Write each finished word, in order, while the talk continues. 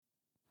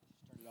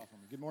for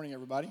me. Good morning,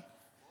 everybody.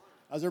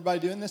 How's everybody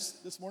doing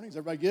this morning? Is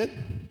everybody good?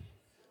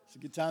 It's a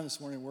good time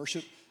this morning in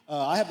worship.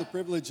 I have the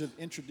privilege of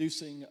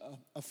introducing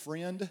a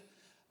friend.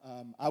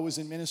 I was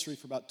in ministry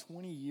for about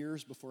 20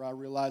 years before I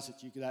realized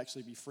that you could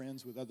actually be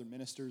friends with other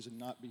ministers and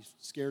not be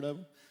scared of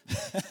them.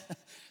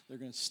 They're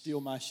going to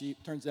steal my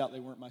sheep. Turns out they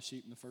weren't my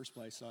sheep in the first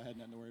place, so I had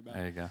nothing to worry about.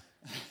 There you go.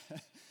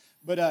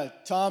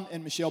 But Tom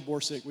and Michelle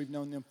Borsick, we've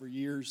known them for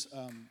years.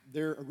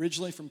 They're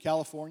originally from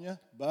California,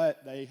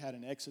 but they had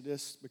an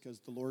exodus because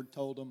the Lord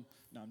told them.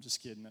 No, I'm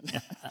just kidding.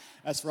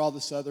 As for all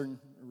the Southern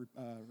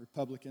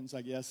Republicans,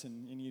 I guess,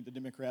 and any of the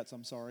Democrats,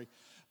 I'm sorry.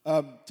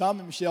 Tom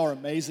and Michelle are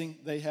amazing.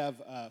 They have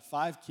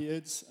 5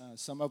 kids,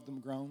 some of them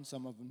grown,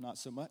 some of them not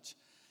so much.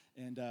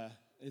 And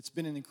it's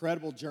been an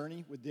incredible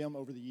journey with them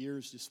over the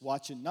years, just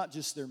watching not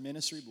just their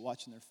ministry, but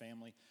watching their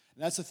family.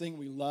 And that's the thing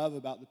we love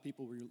about the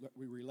people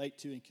we relate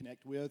to and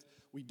connect with.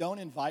 We don't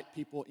invite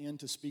people in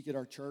to speak at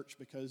our church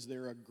because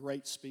they're a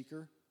great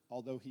speaker,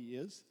 although he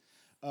is.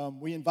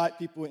 We invite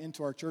people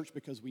into our church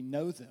because we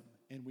know them,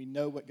 and we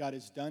know what God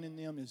has done in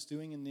them, is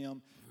doing in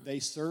them. They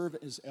serve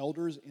as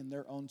elders in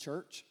their own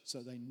church, so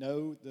they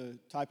know the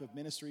type of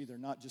ministry. They're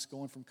not just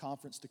going from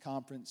conference to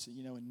conference,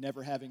 and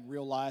never having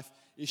real life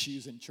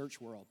issues in church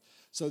world.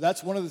 So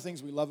that's one of the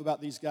things we love about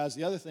these guys.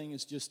 The other thing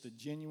is just the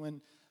genuine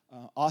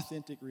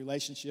authentic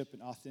relationship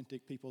and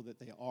authentic people that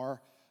they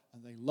are.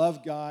 They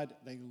love God.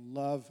 They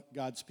love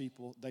God's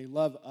people. They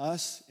love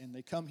us, and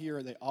they come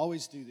here. They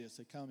always do this.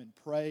 They come and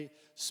pray,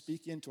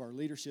 speak into our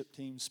leadership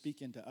team,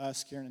 speak into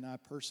us, Karen and I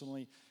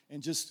personally,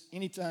 and just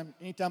anytime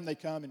they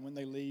come and when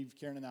they leave,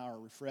 Karen and I are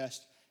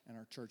refreshed, and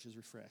our church is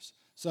refreshed.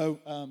 So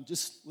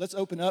just let's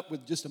open up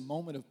with just a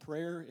moment of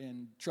prayer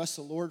and trust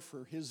the Lord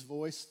for His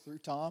voice through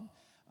Tom,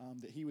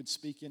 that He would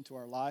speak into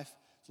our life.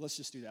 So let's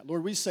just do that.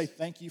 Lord, we say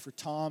thank you for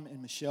Tom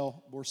and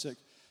Michelle Borsick.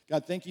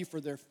 God, thank you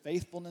for their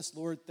faithfulness,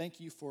 Lord. Thank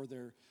you for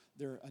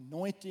their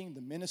anointing,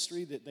 the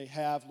ministry that they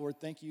have. Lord,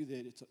 thank you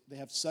that they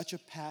have such a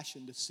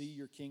passion to see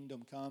your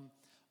kingdom come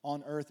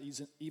on earth,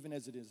 even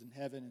as it is in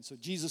heaven. And so,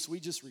 Jesus, we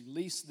just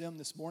release them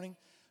this morning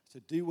to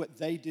do what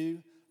they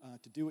do,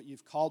 to do what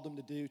you've called them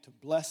to do, to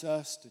bless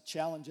us, to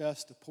challenge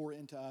us, to pour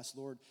into us,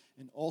 Lord,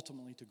 and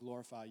ultimately to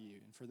glorify you.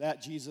 And for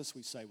that, Jesus,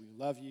 we say we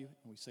love you,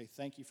 and we say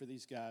thank you for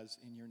these guys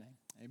in your name.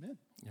 Amen.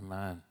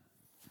 Amen.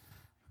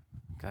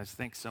 Guys,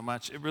 thanks so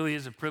much. It really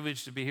is a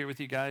privilege to be here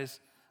with you guys.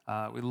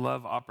 We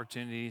love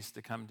opportunities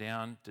to come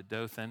down to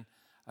Dothan.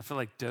 I feel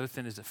like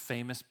Dothan is a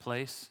famous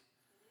place.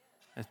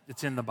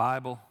 It's in the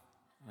Bible,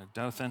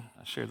 Dothan.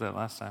 I shared that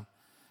last time.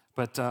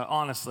 But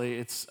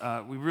honestly,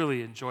 we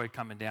really enjoy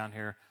coming down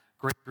here.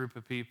 Great group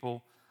of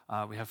people.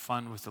 We have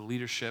fun with the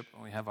leadership,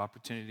 and we have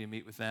opportunity to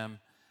meet with them.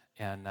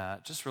 And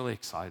just really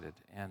excited,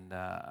 and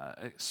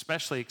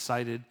especially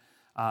excited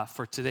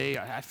for today.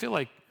 I feel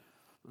like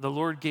the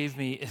Lord gave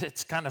me,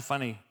 it's kind of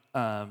funny,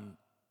 I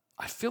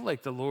feel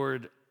like the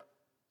Lord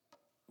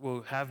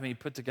will have me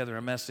put together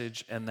a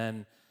message, and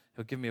then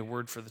He'll give me a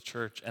word for the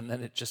church, and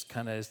then it just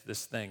kind of is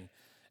this thing.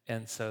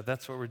 And so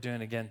that's what we're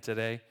doing again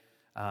today.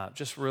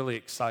 Just really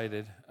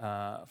excited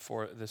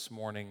for this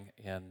morning,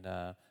 and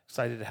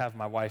excited to have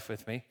my wife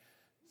with me.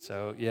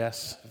 So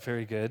yes,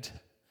 very good.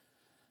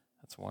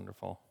 That's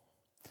wonderful.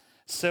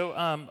 So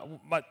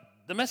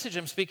the message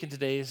I'm speaking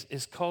today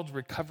is called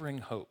Recovering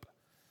Hope.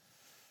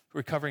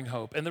 Recovering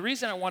hope. And the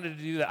reason I wanted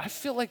to do that, I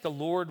feel like the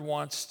Lord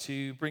wants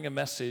to bring a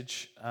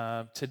message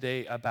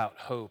today about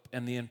hope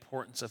and the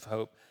importance of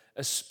hope,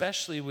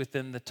 especially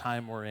within the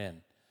time we're in.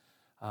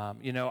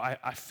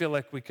 I feel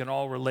like we can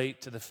all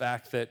relate to the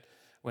fact that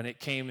when it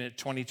came in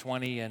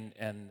 2020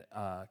 and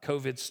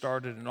COVID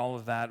started and all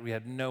of that, we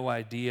had no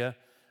idea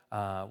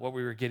what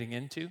we were getting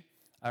into.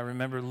 I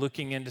remember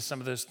looking into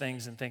some of those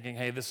things and thinking,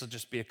 hey, this will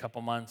just be a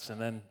couple months,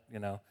 and then,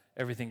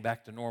 everything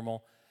back to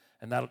normal,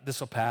 and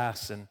this will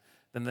pass, and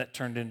then that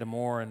turned into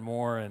more and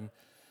more.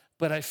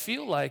 But I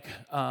feel like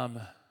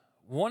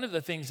one of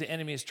the things the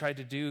enemy has tried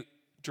to do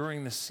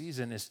during this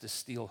season is to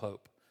steal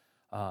hope,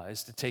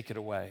 is to take it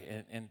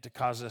away and to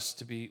cause us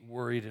to be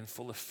worried and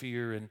full of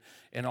fear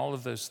and all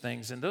of those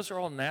things. And those are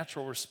all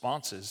natural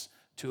responses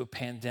to a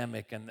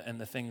pandemic and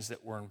the things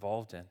that we're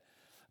involved in.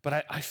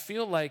 But I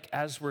feel like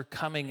as we're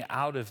coming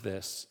out of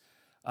this,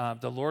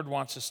 the Lord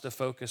wants us to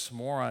focus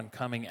more on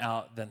coming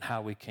out than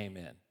how we came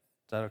in.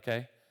 Is that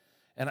okay?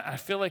 And I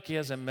feel like He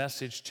has a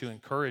message to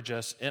encourage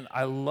us. And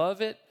I love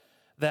it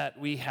that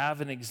we have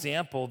an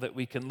example that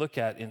we can look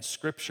at in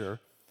Scripture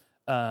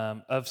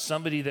of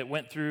somebody that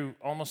went through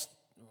almost,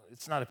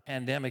 it's not a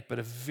pandemic, but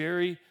a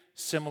very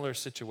similar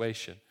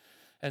situation.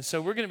 And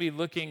so we're going to be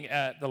looking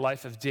at the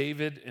life of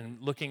David and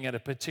looking at a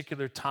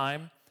particular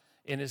time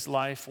in his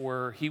life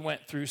where he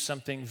went through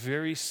something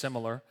very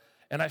similar.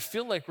 And I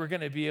feel like we're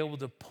going to be able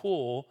to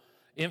pull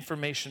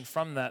information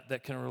from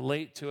that can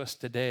relate to us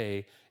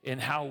today in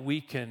how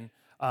we can,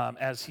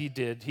 as he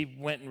did, he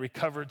went and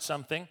recovered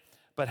something,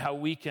 but how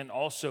we can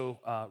also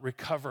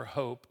recover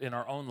hope in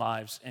our own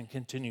lives and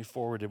continue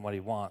forward in what He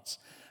wants.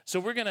 So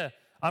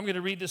I'm going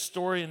to read this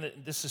story, and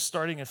this is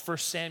starting in 1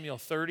 Samuel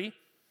 30.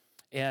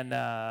 And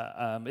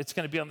it's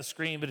going to be on the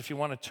screen, but if you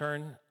want to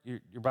turn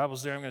your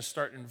Bibles there, I'm going to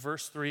start in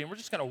verse 3, and we're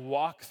just going to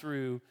walk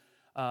through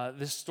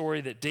this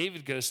story that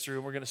David goes through,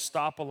 and we're going to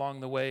stop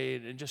along the way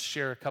and just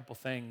share a couple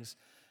things.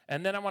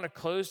 And then I want to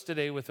close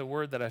today with a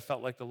word that I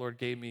felt like the Lord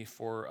gave me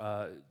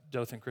for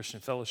Dothan Christian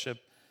Fellowship,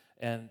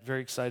 and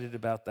very excited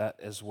about that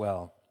as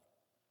well.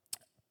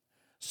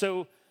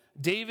 So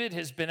David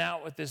has been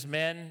out with his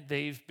men.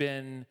 They've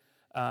been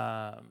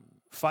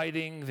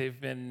fighting. They've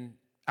been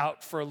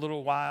out for a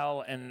little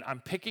while, and I'm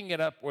picking it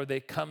up where they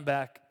come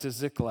back to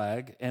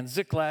Ziklag. And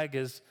Ziklag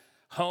is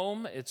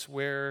home. It's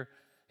where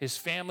his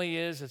family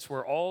is. It's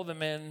where all the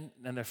men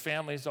and their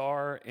families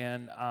are,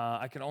 and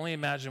I can only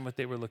imagine what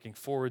they were looking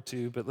forward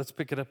to, but let's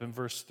pick it up in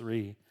verse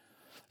 3.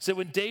 So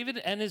when David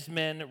and his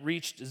men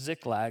reached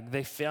Ziklag,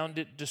 they found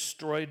it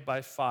destroyed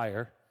by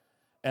fire,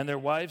 and their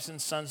wives and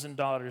sons and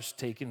daughters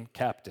taken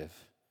captive.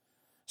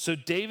 So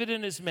David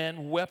and his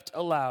men wept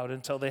aloud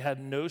until they had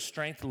no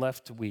strength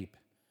left to weep.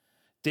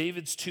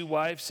 David's 2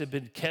 wives had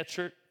been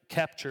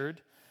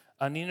captured,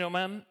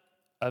 Ahinoam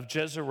of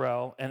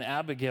Jezreel and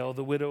Abigail,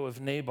 the widow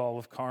of Nabal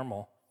of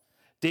Carmel.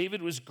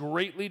 David was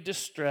greatly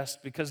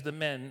distressed because the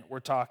men were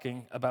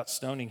talking about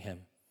stoning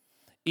him.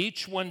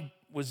 Each one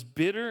was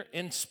bitter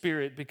in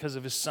spirit because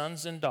of his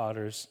sons and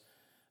daughters.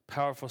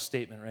 Powerful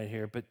statement right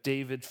here, but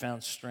David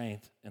found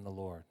strength in the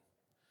Lord.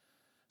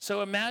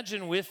 So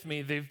imagine with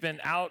me, they've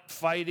been out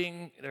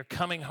fighting, they're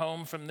coming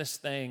home from this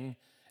thing,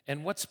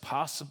 and what's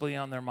possibly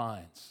on their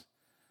minds?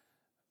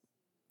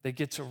 They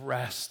get to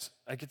rest.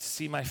 I get to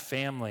see my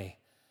family.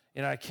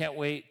 I can't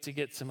wait to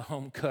get some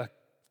home-cooked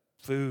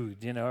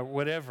food, or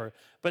whatever.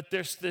 But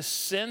there's this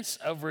sense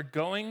of we're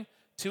going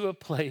to a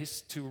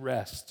place to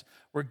rest.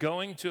 We're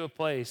going to a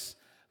place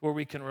where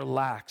we can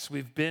relax.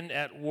 We've been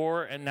at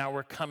war, and now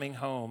we're coming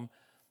home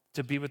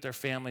to be with their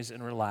families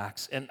and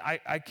relax. And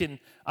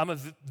I'm a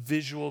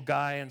visual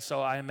guy, and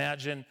so I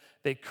imagine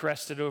they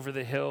crested over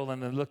the hill,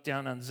 and they looked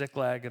down on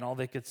Ziklag, and all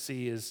they could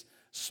see is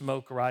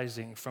smoke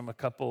rising from a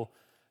couple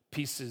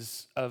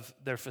pieces of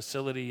their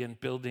facility and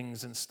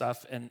buildings and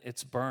stuff, and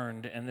it's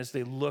burned. And as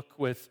they look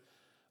with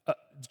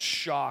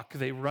shock,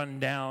 they run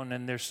down,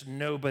 and there's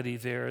nobody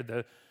there.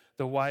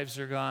 The wives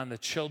are gone, the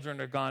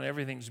children are gone,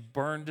 everything's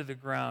burned to the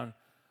ground.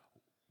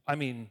 I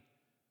mean,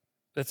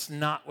 that's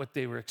not what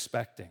they were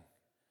expecting.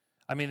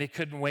 I mean, they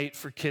couldn't wait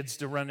for kids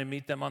to run and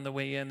meet them on the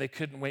way in. They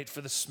couldn't wait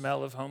for the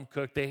smell of home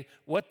cooked.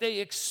 What they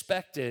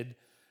expected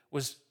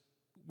was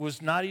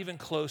not even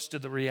close to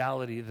the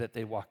reality that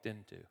they walked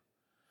into.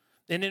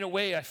 And in a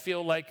way, I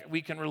feel like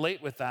we can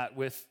relate with that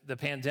with the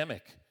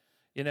pandemic.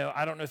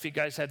 I don't know if you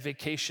guys had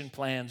vacation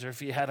plans or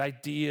if you had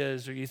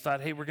ideas or you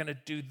thought, hey, we're going to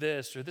do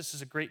this, or this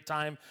is a great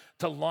time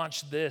to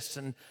launch this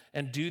and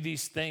do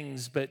these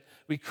things. But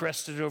we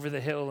crested over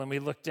the hill and we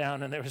looked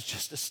down and there was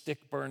just a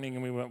stick burning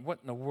and we went, what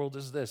in the world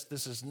is this?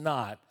 This is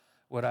not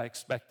what I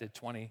expected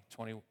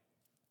 2020 was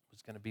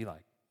going to be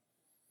like.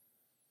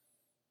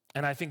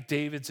 And I think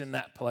David's in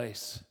that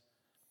place.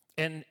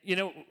 And,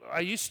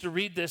 I used to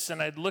read this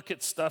and I'd look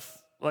at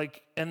stuff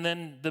like, and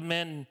then the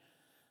men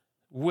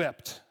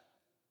wept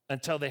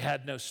until they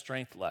had no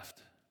strength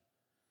left.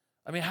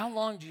 I mean, how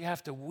long do you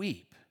have to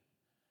weep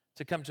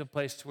to come to a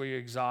place to where you're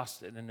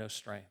exhausted and no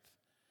strength?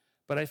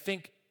 But I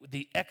think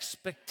the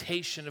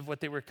expectation of what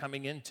they were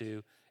coming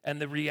into and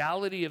the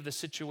reality of the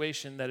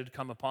situation that had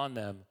come upon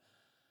them,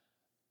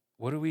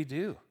 what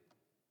do?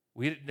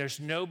 There's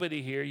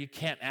nobody here. You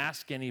can't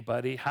ask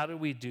anybody. How do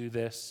we do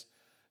this?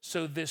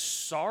 So this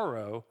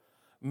sorrow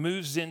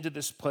moves into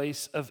this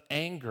place of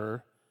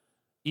anger.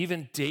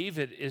 Even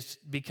David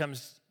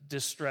becomes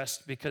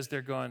distressed because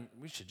they're going,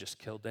 we should just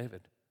kill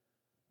David.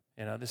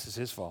 This is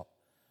his fault.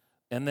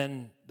 And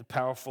then the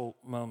powerful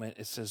moment,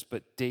 it says,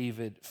 but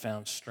David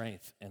found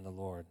strength in the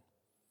Lord.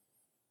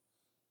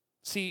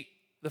 See,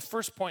 the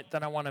first point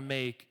that I want to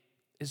make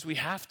is we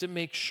have to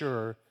make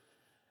sure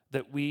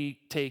that we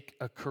take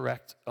a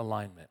correct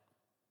alignment.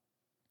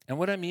 And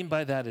what I mean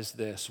by that is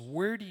this: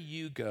 where do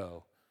you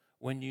go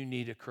when you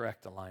need a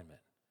correct alignment?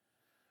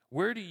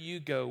 Where do you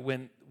go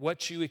when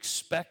what you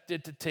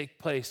expected to take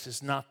place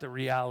is not the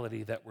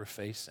reality that we're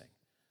facing?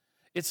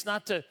 It's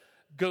not to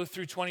go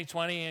through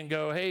 2020 and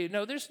go, hey,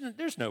 no, there's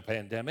no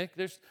pandemic,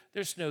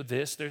 there's no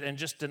this, and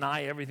just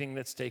deny everything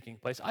that's taking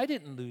place. I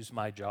didn't lose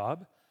my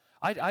job.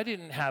 I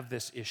didn't have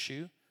this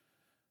issue.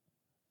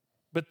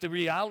 But the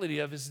reality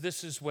of is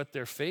this is what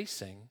they're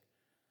facing.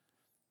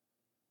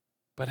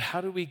 But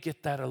how do we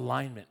get that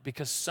alignment?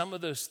 Because some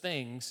of those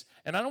things,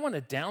 and I don't want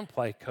to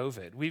downplay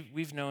COVID.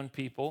 We've known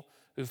people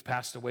who've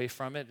passed away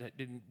from it.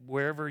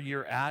 Wherever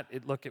you're at,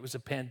 it was a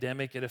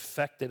pandemic. It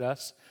affected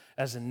us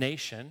as a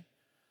nation.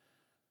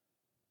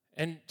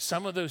 And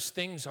some of those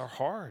things are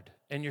hard.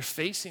 And you're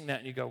facing that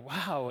and you go,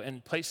 wow,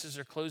 and places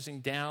are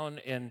closing down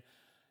and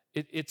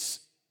it's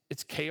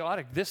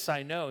chaotic. This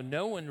I know.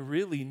 No one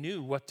really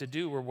knew what to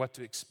do or what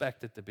to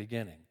expect at the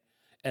beginning.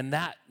 And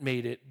that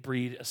made it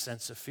breed a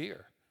sense of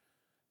fear.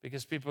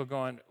 Because people are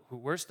going,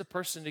 where's the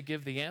person to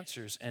give the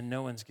answers? And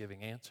no one's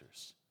giving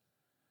answers.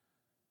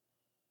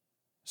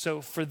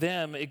 So for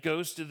them, it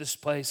goes to this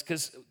place,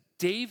 because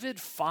David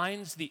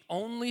finds the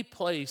only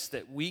place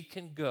that we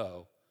can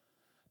go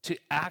to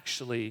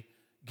actually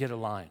get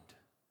aligned,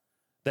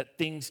 that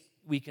things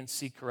we can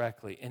see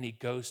correctly, and he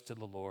goes to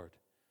the Lord.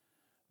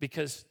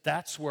 Because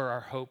that's where our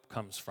hope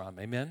comes from,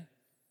 amen?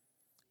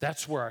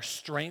 That's where our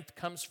strength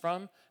comes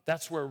from.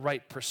 That's where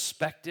right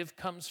perspective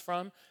comes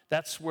from.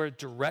 That's where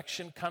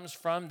direction comes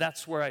from.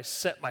 That's where I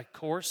set my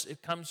course.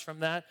 It comes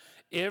from that.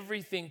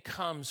 Everything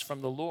comes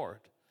from the Lord.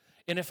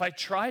 And if I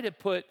try to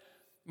put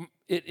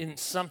it in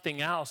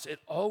something else, it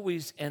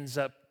always ends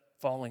up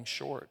falling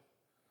short.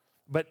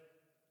 But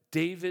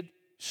David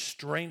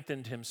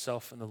strengthened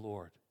himself in the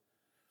Lord.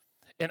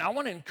 And I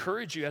want to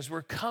encourage you as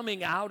we're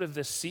coming out of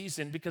this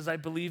season, because I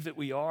believe that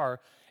we are,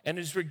 and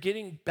as we're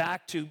getting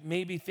back to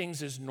maybe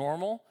things as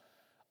normal,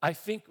 I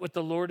think what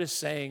the Lord is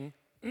saying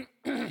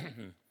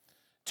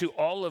to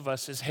all of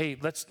us is, hey,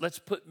 let's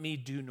put me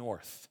due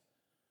north.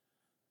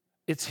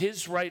 It's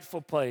his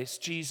rightful place,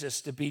 Jesus,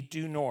 to be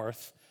due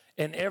north,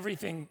 and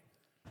everything.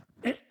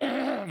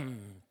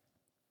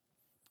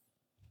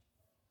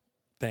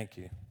 Thank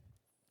you.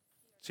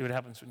 See what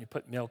happens when you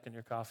put milk in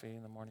your coffee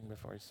in the morning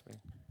before you speak?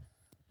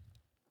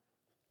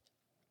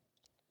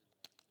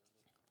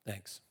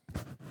 Thanks.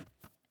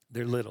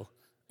 They're little.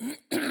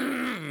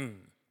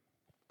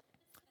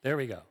 There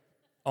we go.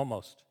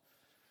 Almost.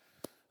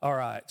 All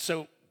right.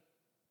 So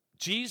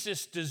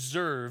Jesus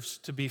deserves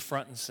to be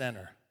front and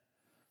center.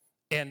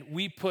 And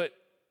we put,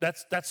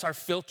 that's our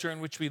filter in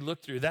which we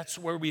look through. That's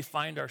where we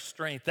find our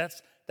strength.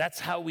 That's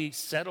how we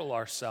settle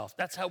ourselves.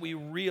 That's how we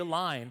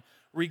realign,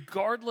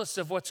 regardless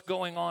of what's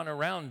going on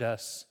around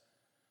us,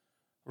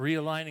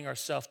 realigning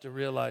ourselves to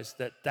realize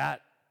that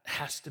that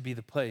has to be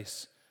the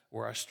place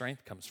where our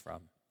strength comes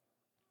from.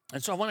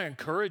 And so I want to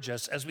encourage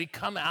us as we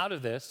come out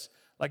of this,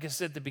 like I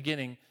said at the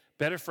beginning,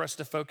 better for us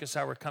to focus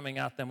how we're coming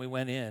out than we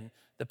went in.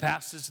 The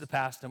past is the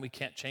past, and we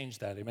can't change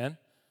that, amen?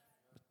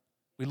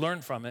 We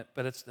learn from it,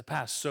 but it's the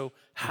past. So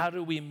how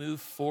do we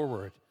move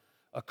forward?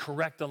 A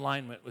correct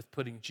alignment with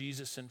putting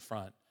Jesus in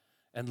front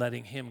and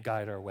letting him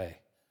guide our way.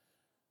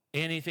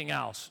 Anything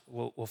else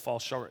will fall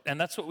short.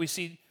 And that's what we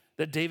see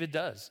that David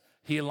does.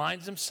 He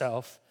aligns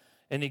himself,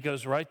 and he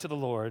goes right to the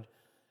Lord,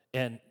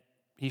 and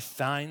he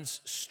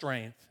finds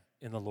strength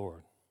in the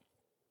Lord.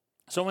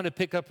 So I'm going to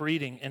pick up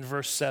reading in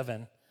verse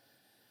 7.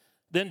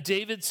 Then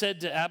David said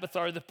to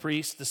Abiathar the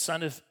priest, the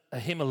son of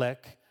Ahimelech,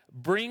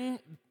 bring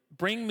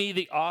me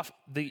the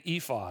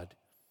ephod.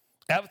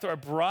 Abiathar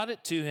brought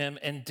it to him,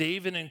 and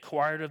David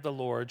inquired of the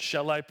Lord,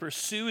 shall I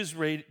pursue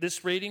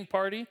this raiding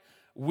party?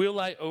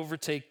 Will I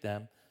overtake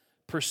them?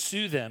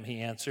 Pursue them, he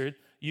answered.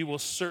 You will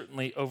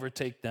certainly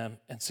overtake them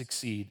and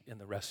succeed in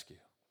the rescue.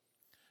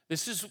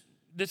 This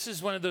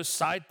is one of those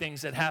side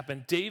things that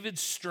happen. David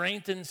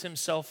strengthens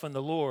himself in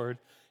the Lord.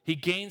 He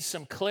gains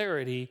some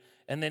clarity,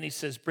 and then he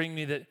says, bring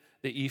me the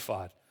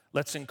ephod.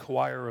 Let's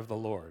inquire of the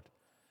Lord.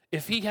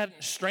 If he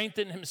hadn't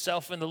strengthened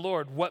himself in the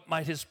Lord, what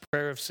might his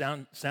prayer have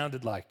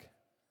sounded like?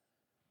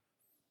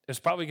 It's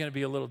probably going to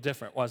be a little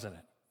different, wasn't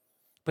it?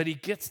 But he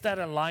gets that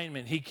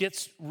alignment. He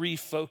gets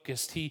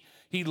refocused.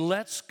 He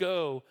lets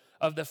go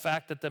of the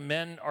fact that the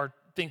men are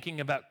thinking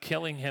about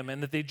killing him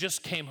and that they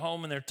just came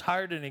home and they're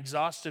tired and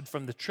exhausted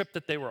from the trip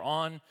that they were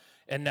on,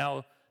 and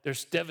now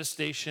there's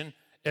devastation.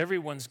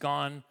 Everyone's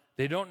gone.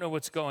 They don't know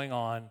what's going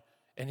on,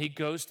 and he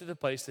goes to the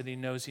place that he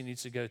knows he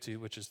needs to go to,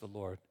 which is the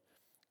Lord.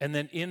 And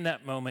then in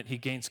that moment, he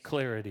gains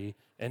clarity,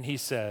 and he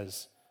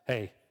says,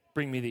 hey,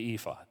 bring me the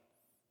ephod.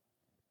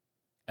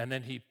 And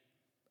then he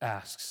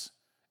asks,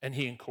 and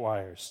he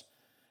inquires,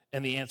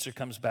 and the answer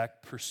comes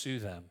back, pursue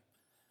them.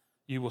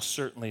 You will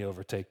certainly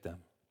overtake them.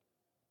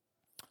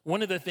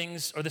 One of the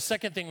things, or the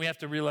second thing we have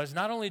to realize,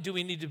 not only do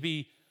we need to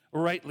be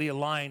rightly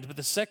aligned, but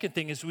the second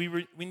thing is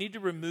we need to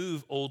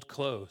remove old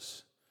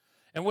clothes.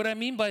 And what I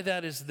mean by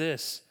that is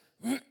this.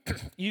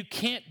 You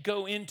can't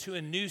go into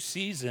a new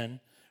season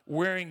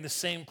wearing the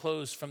same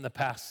clothes from the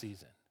past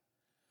season.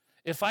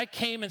 If I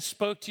came and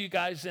spoke to you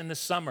guys in the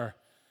summer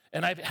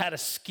and I had a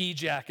ski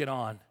jacket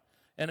on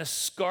and a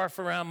scarf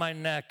around my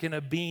neck and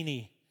a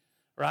beanie,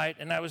 right?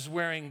 And I was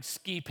wearing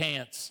ski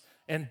pants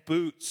and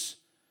boots,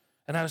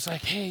 and I was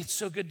like, hey, it's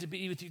so good to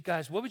be with you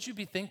guys. What would you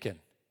be thinking?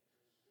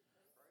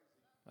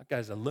 That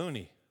guy's a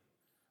loony.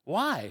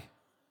 Why?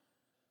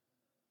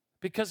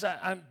 Because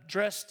I'm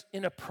dressed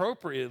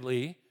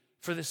inappropriately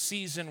for the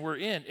season we're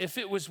in. If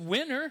it was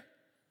winter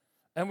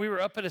and we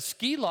were up at a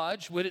ski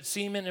lodge, would it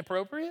seem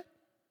inappropriate?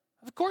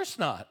 Of course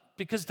not,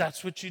 because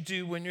that's what you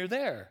do when you're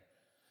there.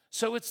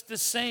 So it's the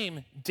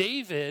same.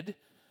 David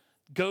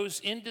goes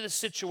into the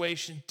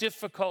situation,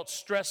 difficult,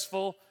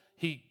 stressful.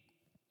 He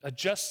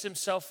adjusts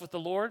himself with the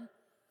Lord,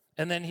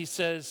 and then he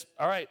says,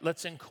 all right,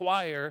 let's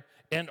inquire.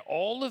 And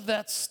all of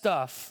that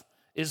stuff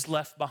is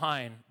left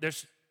behind.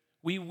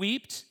 We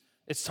wept.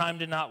 It's time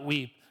to not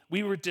weep.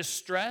 We were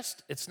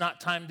distressed. It's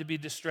not time to be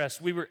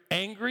distressed. We were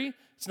angry.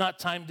 It's not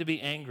time to be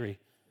angry.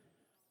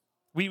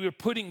 We were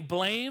putting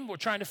blame. We're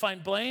trying to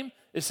find blame.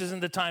 This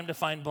isn't the time to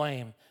find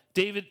blame.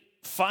 David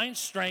finds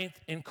strength,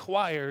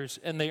 inquires,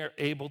 and they are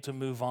able to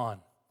move on.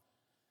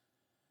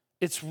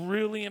 it's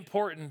really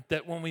important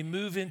that when we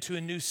move into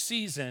a new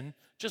season,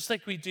 just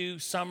like we do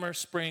summer,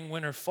 spring,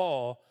 winter,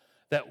 fall,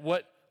 that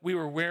what we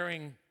were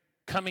wearing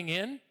coming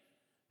in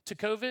to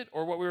COVID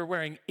or what we were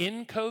wearing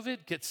in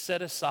COVID gets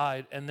set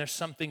aside, and there's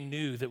something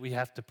new that we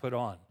have to put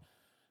on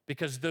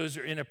because those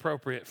are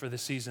inappropriate for the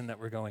season that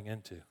we're going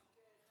into.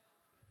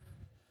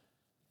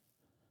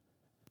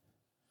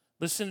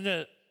 Listen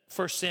to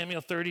 1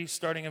 Samuel 30,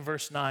 starting in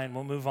verse 9.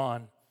 We'll move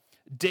on.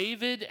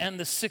 David and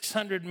the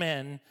 600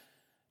 men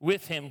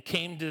with him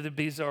came to the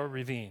Bezor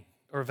ravine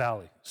or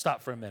valley.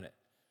 Stop for a minute.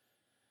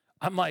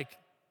 I'm like,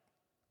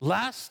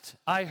 last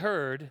I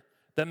heard,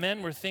 the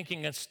men were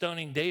thinking of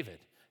stoning David.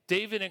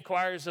 David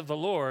inquires of the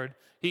Lord.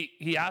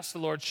 He asks the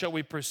Lord, shall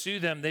we pursue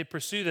them? They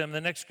pursue them.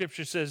 The next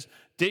scripture says,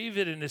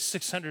 David and his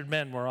 600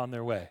 men were on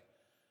their way.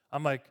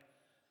 I'm like,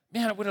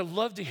 man, I would have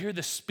loved to hear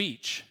the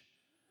speech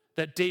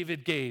that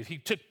David gave. He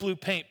took blue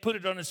paint, put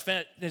it on his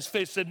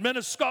face, said, men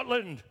of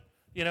Scotland,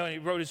 and he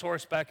rode his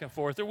horse back and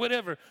forth or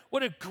whatever.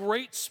 What a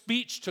great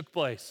speech took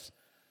place.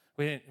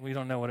 We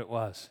don't know what it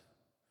was.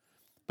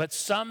 But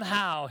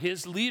somehow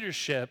his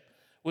leadership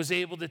was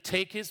able to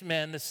take his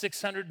men, the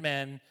 600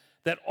 men,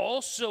 that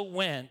also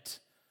went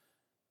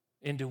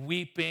into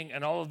weeping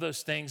and all of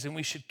those things, and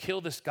we should kill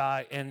this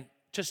guy. And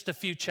just a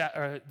few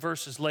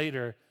verses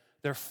later,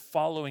 they're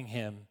following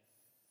him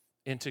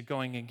into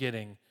going and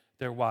getting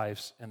their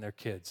wives and their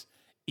kids.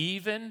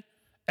 Even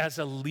as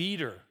a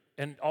leader,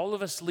 and all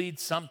of us lead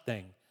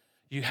something,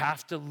 you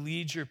have to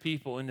lead your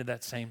people into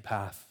that same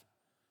path.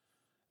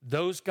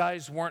 Those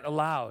guys weren't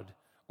allowed,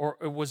 or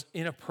it was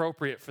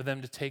inappropriate for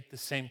them to take the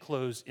same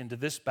clothes into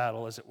this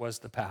battle as it was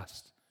the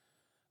past.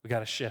 We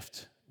got to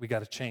shift. We got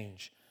to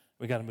change.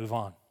 We got to move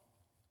on.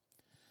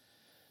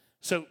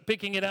 So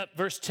picking it up,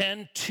 verse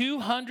 10,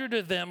 200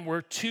 of them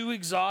were too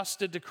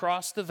exhausted to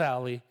cross the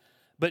valley,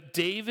 but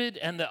David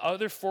and the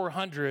other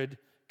 400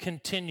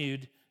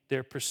 continued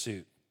their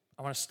pursuit.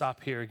 I want to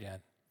stop here again.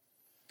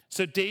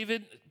 So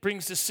David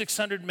brings the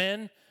 600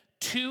 men.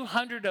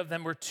 200 of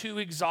them were too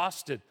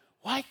exhausted.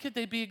 Why could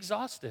they be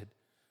exhausted?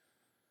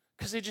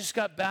 Because they just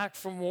got back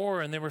from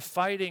war and they were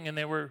fighting and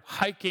they were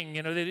hiking.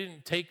 They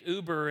didn't take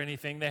Uber or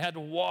anything. They had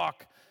to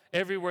walk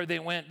everywhere they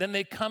went. Then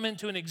they come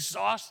into an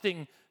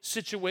exhausting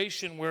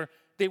situation where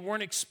they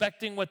weren't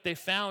expecting what they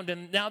found,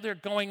 and now they're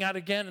going out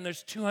again, and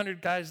there's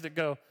 200 guys that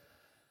go,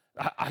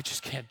 I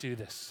just can't do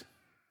this.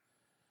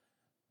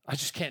 I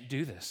just can't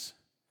do this.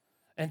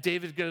 And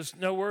David goes,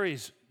 no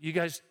worries. You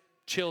guys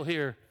chill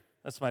here.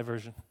 That's my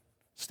version.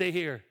 Stay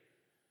here.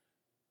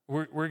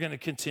 We're going to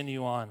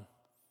continue on.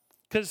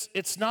 Because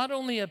it's not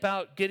only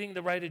about getting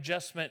the right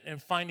adjustment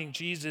and finding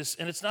Jesus,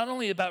 and it's not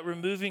only about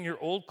removing your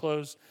old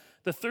clothes.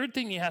 The third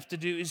thing you have to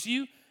do is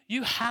you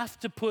have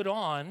to put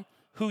on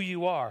who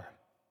you are.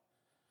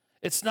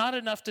 It's not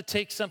enough to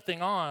take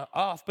something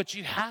off, but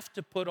you have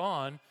to put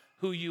on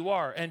who you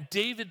are. And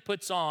David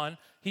puts on,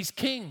 he's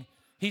king.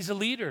 He's a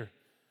leader.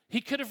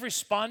 He could have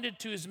responded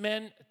to his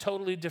men a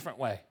totally different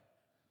way.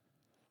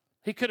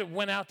 He could have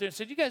went out there and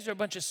said, you guys are a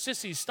bunch of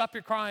sissies. Stop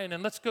your crying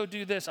and let's go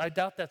do this. I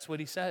doubt that's what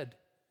he said.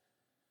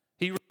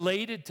 He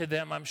related to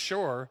them, I'm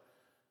sure.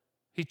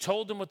 He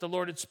told them what the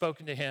Lord had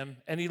spoken to him,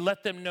 and he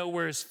let them know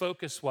where his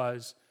focus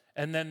was,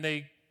 and then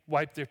they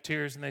wiped their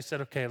tears and they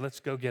said, okay, let's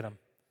go get him.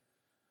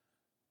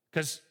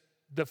 Because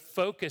the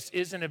focus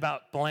isn't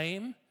about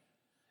blame.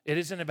 It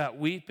isn't about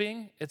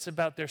weeping. It's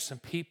about there's some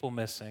people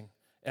missing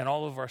and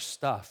all of our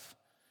stuff.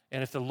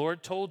 And if the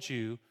Lord told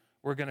you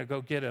we're going to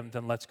go get him,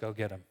 then let's go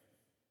get him.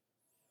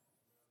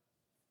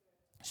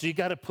 So you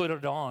got to put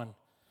it on.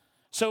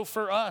 So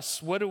for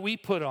us, what do we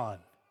put on?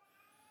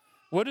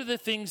 What are the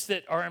things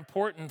that are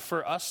important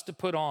for us to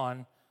put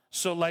on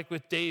so like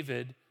with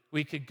David,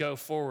 we could go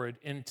forward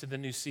into the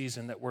new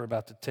season that we're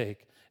about to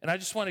take? And I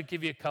just want to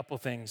give you a couple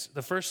things.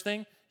 The first thing,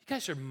 you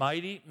guys are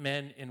mighty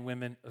men and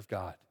women of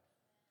God.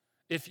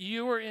 If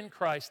you are in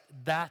Christ,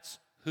 that's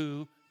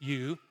who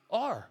you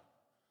are.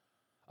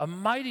 A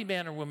mighty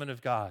man or woman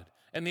of God.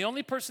 And the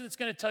only person that's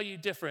going to tell you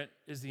different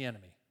is the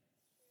enemy.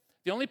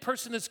 The only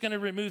person that's going to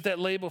remove that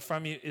label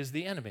from you is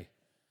the enemy.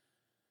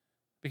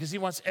 Because he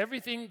wants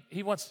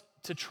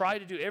to try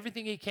to do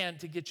everything he can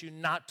to get you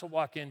not to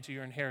walk into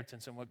your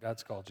inheritance and what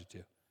God's called you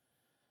to.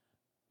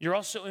 You're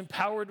also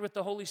empowered with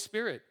the Holy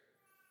Spirit.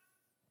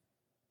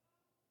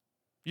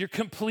 You're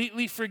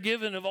completely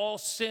forgiven of all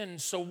sin,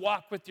 so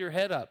walk with your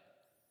head up.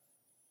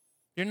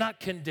 You're not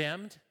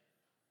condemned.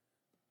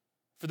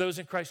 For those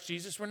in Christ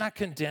Jesus, we're not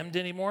condemned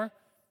anymore.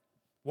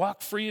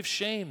 Walk free of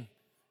shame.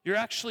 You're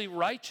actually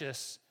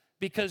righteous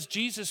because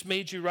Jesus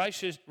made you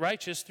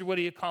righteous through what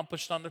he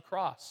accomplished on the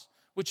cross,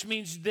 which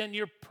means then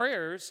your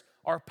prayers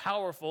are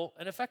powerful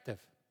and effective.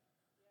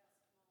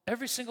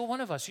 Every single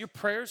one of us, your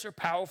prayers are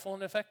powerful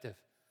and effective.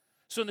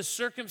 So in the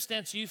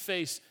circumstance you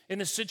face, in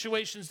the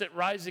situations that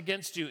rise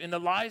against you, in the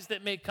lies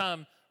that may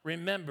come,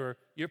 remember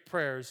your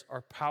prayers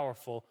are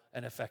powerful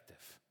and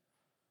effective.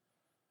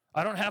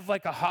 I don't have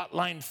like a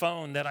hotline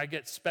phone that I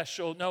get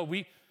special. No,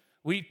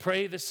 we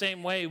pray the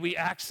same way. We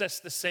access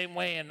the same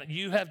way. And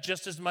you have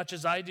just as much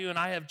as I do, and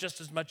I have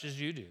just as much as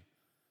you do.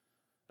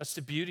 That's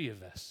the beauty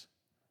of this.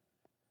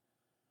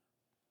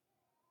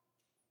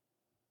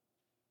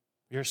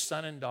 You're a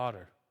son and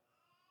daughter,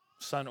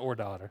 son or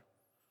daughter.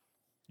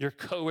 You're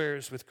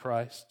co-heirs with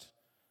Christ.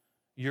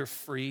 You're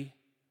free.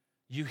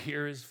 You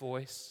hear his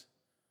voice.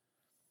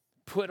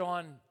 Put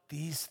on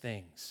these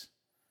things.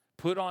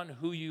 Put on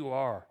who you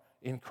are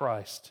in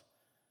Christ.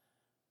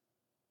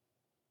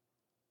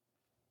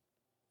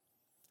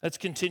 Let's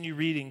continue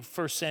reading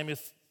 1 Samuel.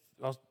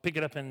 I'll pick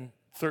it up in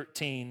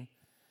 13.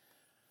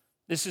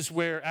 This is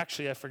where,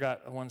 actually, I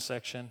forgot one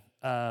section.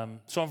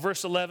 So in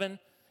verse 11,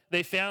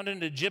 they found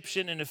an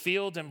Egyptian in a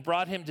field and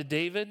brought him to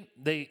David.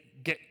 They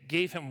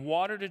gave him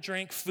water to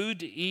drink, food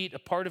to eat, a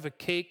part of a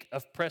cake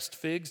of pressed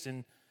figs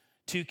and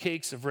 2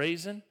 cakes of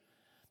raisin.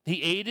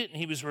 He ate it and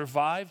he was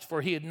revived,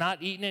 for he had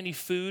not eaten any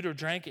food or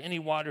drank any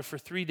water for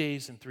 3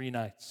 days and 3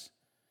 nights.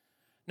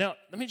 Now,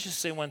 let me just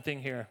say one thing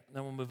here, and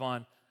then we'll move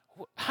on.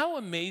 How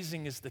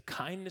amazing is the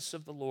kindness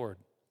of the Lord?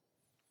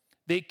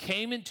 They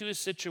came into a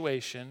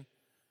situation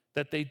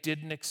that they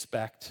didn't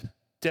expect,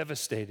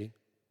 devastating.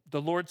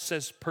 The Lord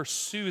says,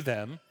 pursue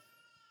them.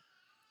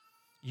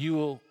 You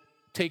will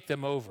take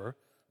them over.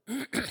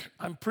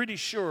 I'm pretty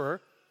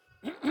sure,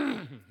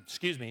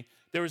 excuse me,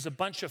 there was a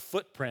bunch of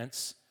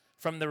footprints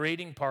from the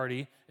raiding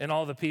party and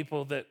all the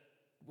people that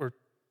were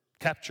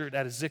captured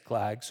at a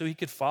Ziklag, so he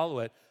could follow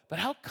it. But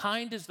how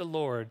kind is the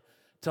Lord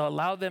to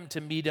allow them to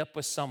meet up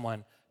with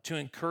someone to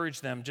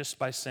encourage them just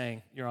by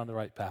saying, you're on the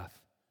right path.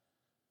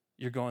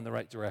 You're going the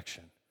right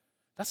direction.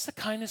 That's the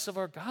kindness of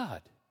our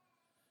God.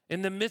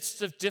 In the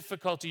midst of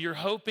difficulty, you're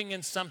hoping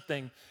in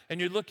something,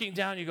 and you're looking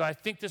down, you go, I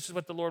think this is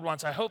what the Lord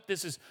wants. I hope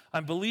this is,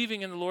 I'm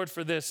believing in the Lord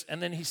for this.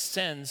 And then he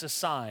sends a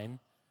sign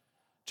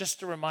just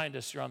to remind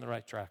us you're on the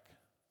right track.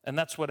 And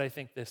that's what I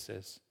think this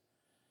is.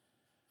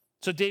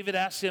 So David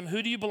asked him,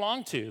 who do you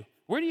belong to?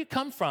 Where do you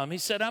come from? He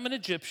said, I'm an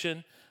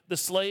Egyptian, the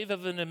slave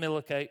of an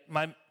Amalekite.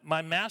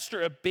 My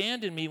master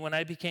abandoned me when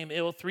I became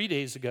ill 3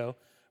 days ago.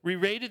 We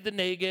raided the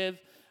Negev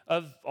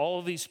of all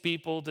of these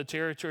people, the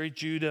territory,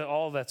 Judah,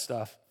 all that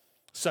stuff,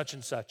 such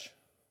and such.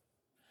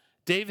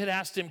 David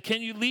asked him,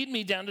 can you lead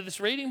me down to this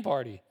raiding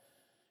party?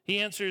 He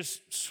answers,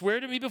 swear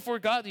to me before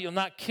God that you'll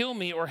not kill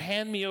me or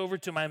hand me over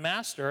to my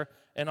master,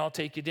 and I'll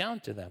take you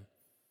down to them.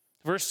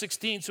 Verse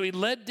 16, so he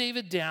led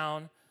David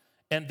down,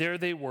 and there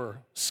they were,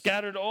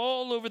 scattered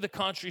all over the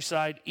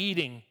countryside,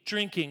 eating,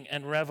 drinking,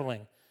 and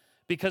reveling,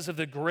 because of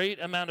the great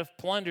amount of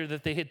plunder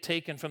that they had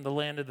taken from the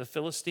land of the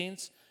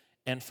Philistines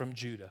and from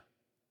Judah.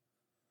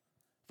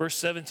 Verse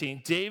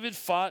 17, David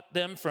fought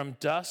them from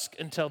dusk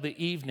until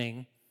the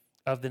evening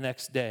of the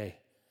next day,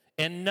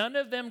 and none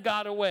of them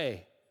got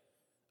away,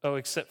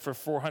 except for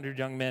 400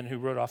 young men who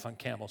rode off on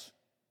camels.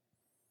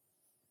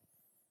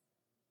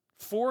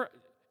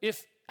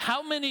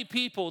 How many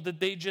people did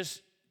they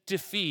just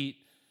defeat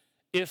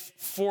if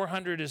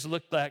 400 is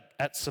looked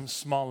at some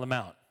small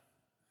amount?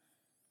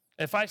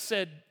 If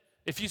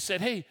you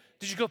said, hey,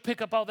 did you go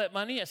pick up all that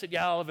money? I said,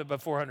 yeah, all of it,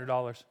 but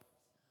 $400.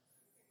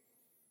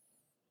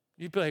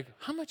 You'd be like,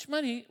 how much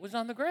money was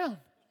on the ground?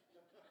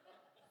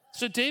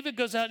 So David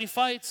goes out and he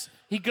fights.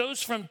 He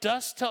goes from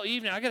dusk till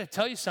evening. I got to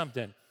tell you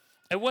something.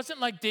 It wasn't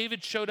like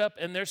David showed up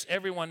and there's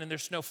everyone and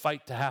there's no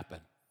fight to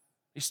happen.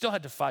 He still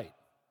had to fight.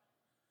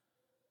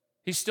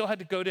 He still had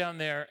to go down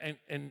there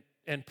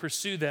and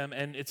pursue them,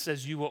 and it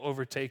says you will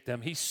overtake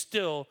them. He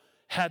still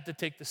had to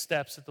take the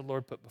steps that the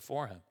Lord put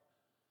before him.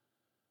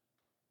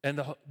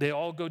 And they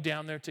all go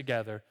down there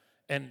together,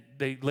 and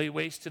they lay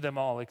waste to them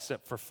all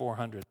except for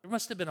 400. There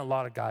must have been a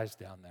lot of guys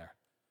down there.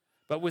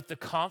 But with the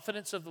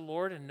confidence of the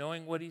Lord and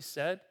knowing what he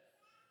said,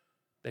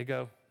 they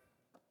go,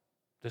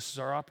 this is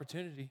our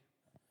opportunity.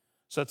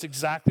 So that's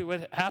exactly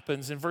what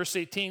happens. In verse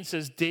 18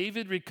 says,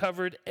 David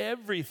recovered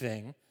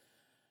everything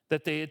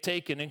that they had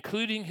taken,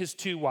 including his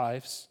 2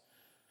 wives.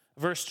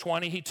 Verse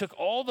 20, he took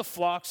all the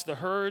flocks, the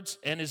herds,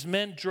 and his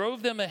men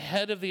drove them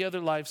ahead of the other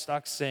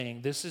livestock,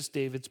 saying, this is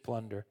David's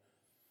plunder.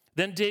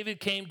 Then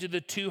David came to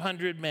the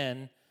 200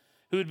 men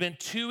who had been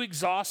too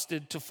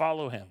exhausted to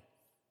follow him,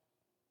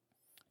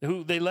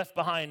 who they left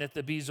behind at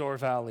the Bezor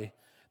Valley.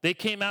 They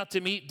came out to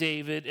meet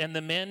David and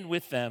the men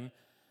with them.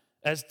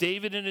 As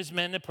David and his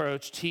men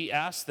approached, he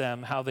asked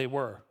them how they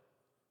were.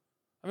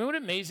 I mean, what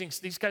amazing.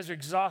 These guys are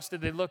exhausted.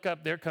 They look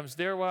up, there comes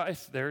their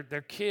wife, their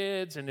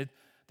kids, and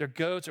their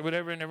goats or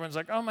whatever, and everyone's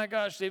like, oh my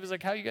gosh. David's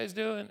like, how you guys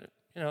doing?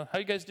 How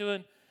you guys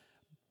doing?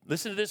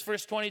 Listen to this,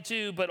 verse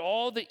 22. But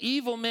all the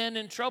evil men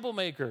and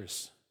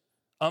troublemakers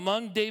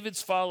among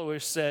David's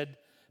followers said,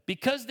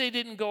 because they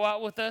didn't go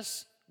out with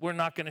us, we're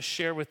not going to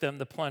share with them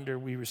the plunder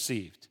we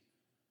received.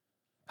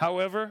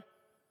 However,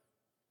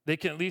 they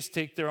can at least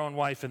take their own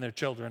wife and their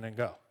children and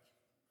go.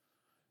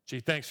 Gee,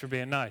 thanks for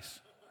being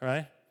nice,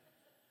 right?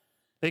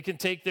 They can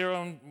take their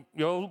own,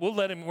 we'll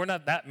let them, we're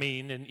not that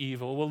mean and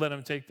evil. We'll let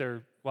them take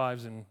their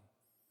wives and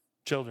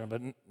children,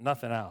 but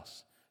nothing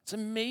else. It's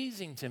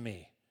amazing to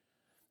me.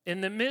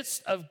 In the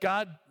midst of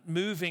God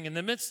moving, in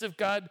the midst of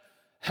God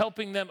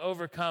helping them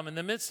overcome, in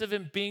the midst of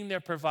him being their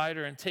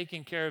provider and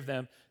taking care of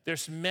them,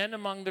 there's men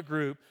among the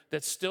group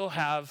that still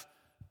have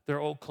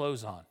their old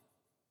clothes on.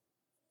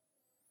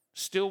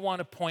 Still want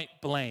to point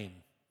blame.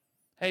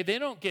 Hey, they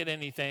don't get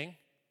anything.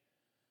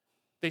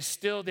 They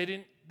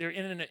they're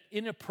in an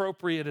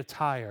inappropriate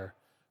attire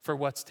for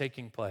what's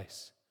taking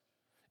place.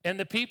 And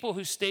the people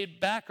who stayed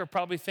back are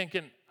probably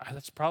thinking,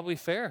 that's probably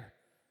fair.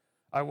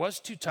 I was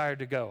too tired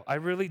to go. I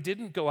really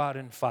didn't go out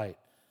and fight.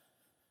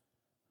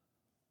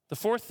 The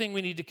fourth thing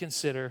we need to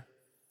consider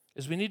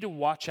is we need to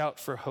watch out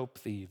for hope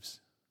thieves.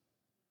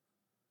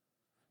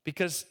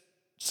 Because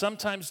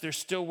sometimes they're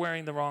still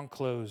wearing the wrong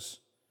clothes.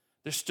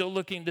 They're still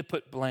looking to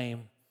put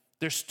blame.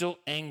 They're still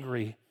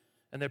angry,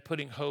 and they're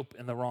putting hope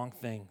in the wrong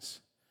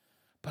things.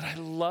 But I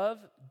love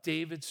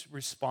David's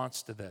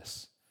response to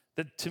this.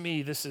 To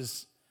me,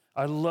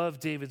 I love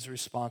David's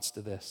response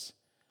to this.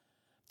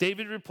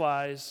 David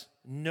replies,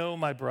 "No,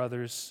 my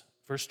brothers,"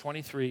 verse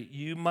 23,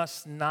 "you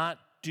must not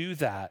do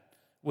that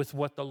with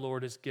what the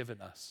Lord has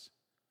given us.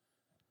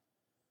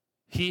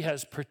 He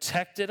has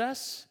protected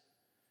us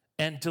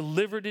and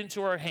delivered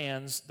into our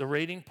hands the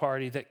raiding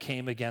party that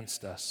came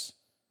against us."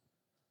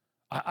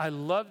 I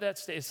love that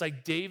statement. It's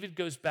like David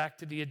goes back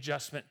to the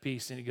adjustment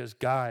piece and he goes,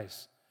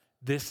 guys,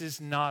 this is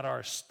not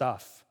our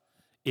stuff.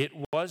 It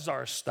was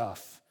our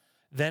stuff.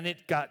 Then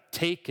it got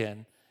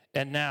taken,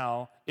 and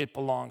now it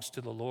belongs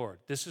to the Lord.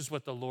 This is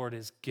what the Lord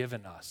has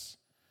given us.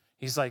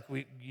 He's like,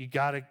 we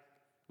gotta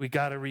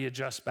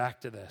readjust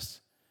back to this.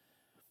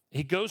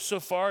 He goes so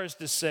far as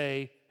to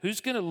say,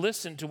 who's going to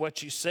listen to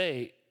what you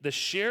say? The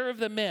share of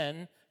the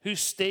men who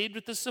stayed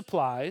with the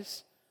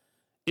supplies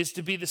is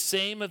to be the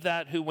same of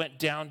that who went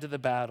down to the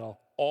battle.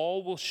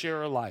 All will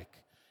share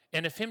alike.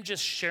 And if him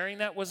just sharing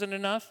that wasn't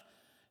enough,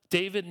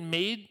 David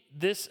made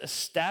this a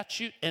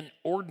statute and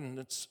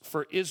ordinance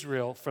for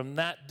Israel from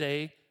that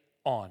day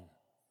on.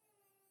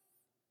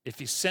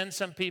 If you send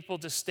some people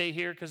to stay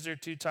here because they're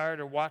too tired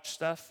or watch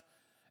stuff,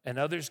 and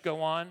others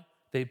go on,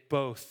 they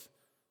both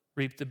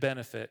reap the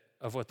benefit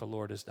of what the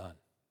Lord has done.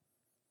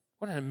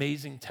 What an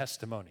amazing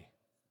testimony.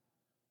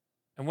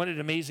 And what an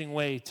amazing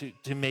way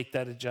to make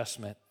that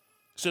adjustment.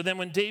 So then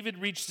when David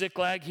reached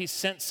Ziklag, he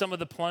sent some of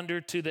the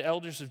plunder to the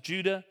elders of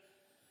Judah,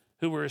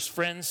 who were his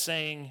friends,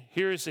 saying,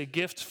 "Here is a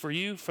gift for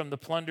you from the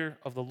plunder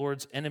of the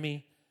Lord's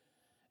enemy."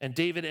 And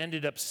David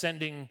ended up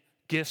sending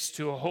gifts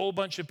to a whole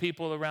bunch of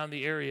people around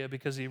the area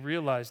because he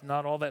realized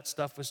not all that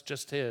stuff was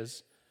just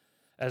his.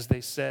 As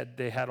they said,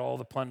 they had all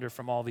the plunder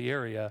from all the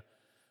area.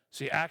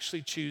 So he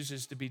actually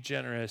chooses to be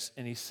generous,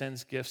 and he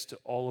sends gifts to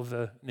all of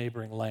the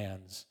neighboring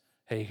lands.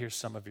 Hey, here's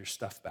some of your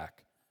stuff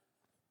back.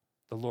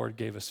 The Lord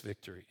gave us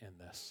victory in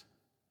this.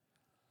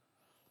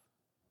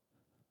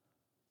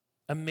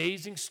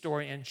 Amazing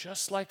story, and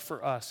just like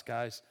for us,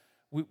 guys,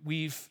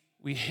 we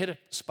hit a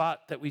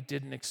spot that we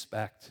didn't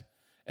expect.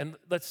 And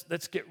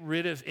let's get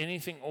rid of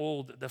anything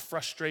old, the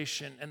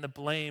frustration and the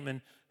blame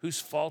and whose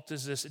fault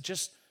is this?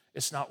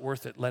 It's not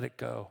worth it. Let it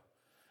go.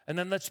 And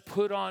then let's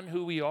put on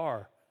who we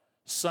are,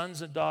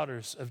 sons and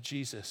daughters of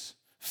Jesus,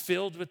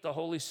 filled with the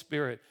Holy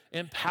Spirit,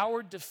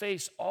 empowered to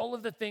face all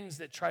of the things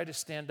that try to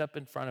stand up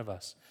in front of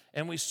us.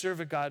 And we serve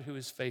a God who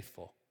is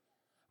faithful.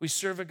 We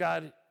serve a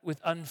God with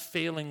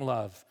unfailing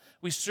love.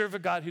 We serve a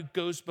God who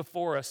goes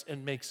before us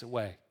and makes a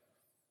way.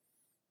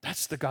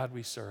 That's the God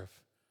we serve.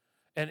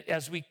 And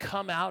as we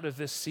come out of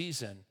this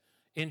season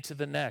into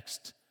the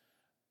next,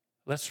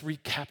 let's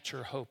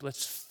recapture hope.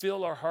 Let's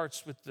fill our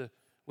hearts with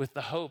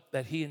the hope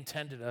that he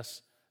intended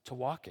us to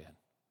walk in.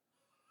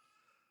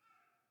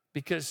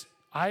 Because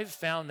I've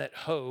found that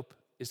hope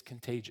is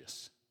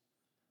contagious.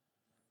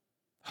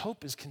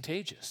 Hope is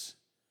contagious.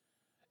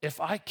 If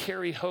I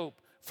carry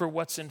hope for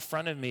what's in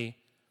front of me,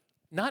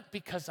 not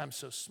because I'm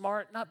so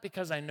smart, not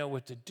because I know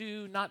what to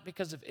do, not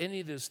because of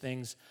any of those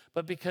things,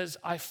 but because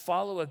I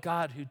follow a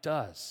God who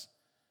does.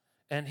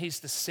 And he's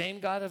the same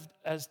God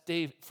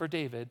for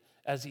David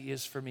as he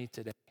is for me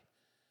today.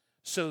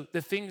 So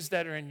the things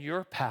that are in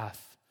your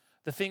path,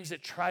 the things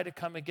that try to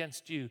come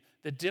against you,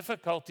 the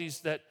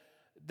difficulties that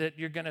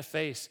you're going to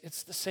face,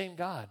 it's the same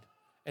God.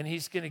 And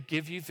he's going to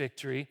give you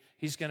victory.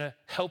 He's going to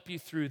help you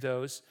through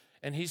those.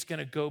 And he's going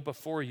to go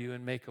before you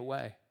and make a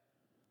way.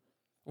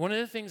 One of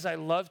the things I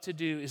love to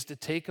do is to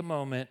take a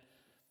moment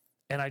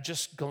and I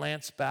just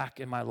glance back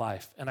in my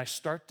life. And I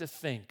start to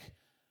think,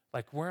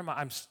 like, where am I?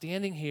 I'm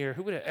standing here.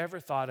 Who would have ever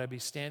thought I'd be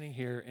standing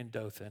here in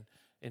Dothan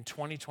in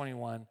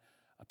 2021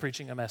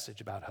 preaching a message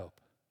about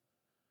hope?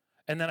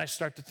 And then I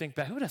start to think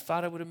back, who would have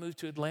thought I would have moved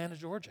to Atlanta,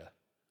 Georgia?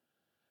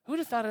 Who would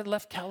have thought I'd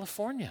left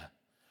California?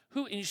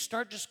 And you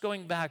start just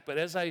going back, but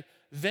as I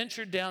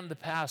venture down the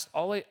past,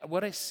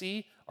 what I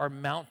see are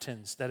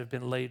mountains that have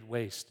been laid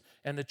waste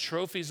and the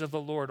trophies of the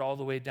Lord all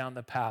the way down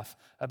the path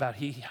about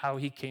how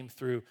he came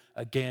through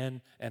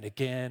again and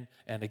again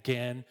and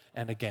again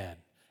and again.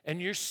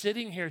 And you're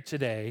sitting here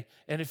today,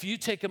 and if you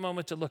take a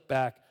moment to look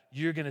back,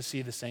 you're going to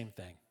see the same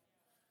thing.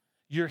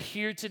 You're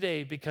here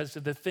today because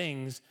of the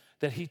things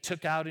that he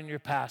took out in your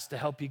past to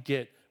help you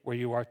get where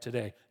you are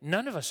today.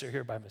 None of us are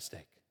here by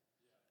mistake,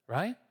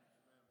 right?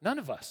 None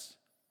of us.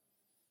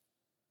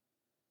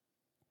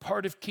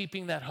 Part of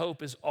keeping that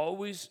hope is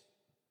always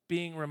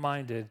being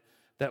reminded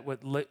that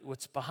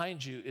what's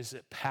behind you is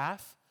a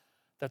path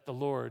that the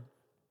Lord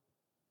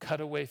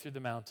cut away through the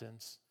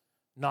mountains,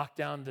 knocked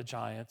down the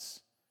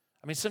giants.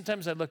 I mean,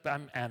 sometimes I look back,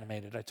 I'm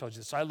animated, I told you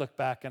this. So I look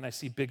back and I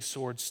see big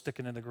swords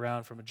sticking in the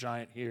ground from a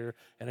giant here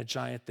and a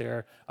giant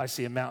there. I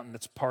see a mountain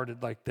that's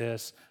parted like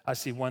this. I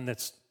see one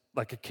that's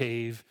like a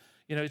cave.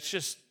 You know, it's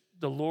just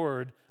the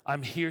Lord.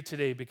 I'm here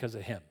today because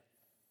of him.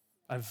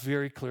 I'm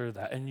very clear of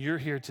that. And you're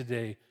here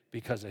today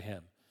because of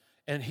him.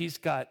 And he's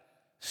got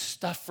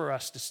stuff for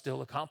us to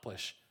still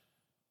accomplish.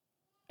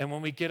 And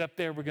when we get up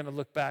there, we're going to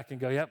look back and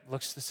go, yep,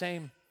 looks the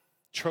same.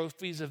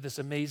 Trophies of this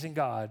amazing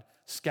God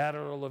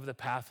scattered all over the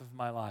path of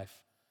my life.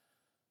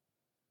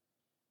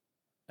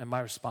 And my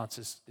response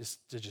is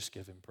to just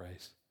give him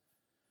praise.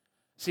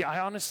 See, I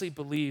honestly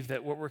believe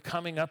that what we're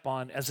coming up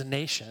on as a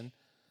nation,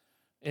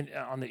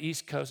 on the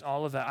East Coast,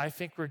 all of that, I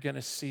think we're going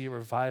to see a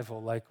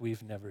revival like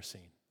we've never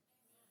seen.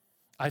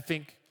 I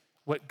think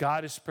what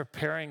God is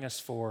preparing us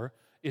for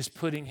is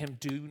putting him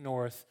due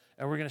north,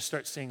 and we're going to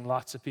start seeing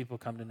lots of people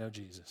come to know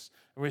Jesus.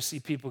 We're going to see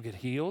people get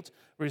healed.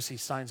 We're going to see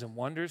signs and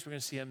wonders. We're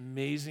going to see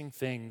amazing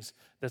things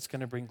that's going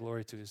to bring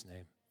glory to his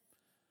name.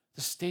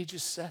 The stage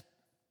is set.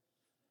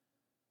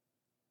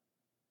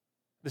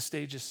 The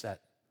stage is set.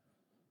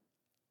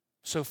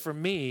 So for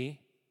me,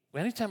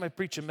 anytime I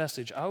preach a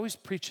message, I always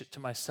preach it to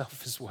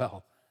myself as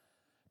well.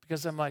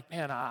 Because I'm like,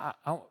 man,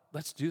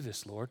 let's do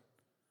this, Lord.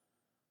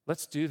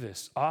 Let's do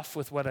this. Off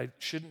with what I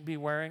shouldn't be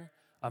wearing.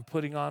 I'm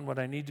putting on what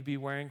I need to be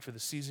wearing for the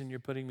season you're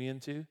putting me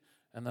into.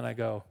 And then I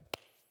go,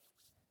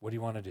 what do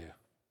you want to do?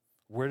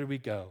 Where do we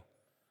go?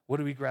 What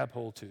do we grab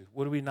hold to?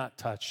 What do we not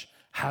touch?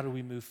 How do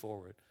we move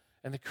forward?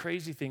 And the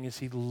crazy thing is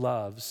he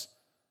loves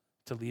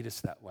to lead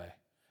us that way.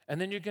 And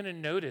then you're going to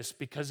notice,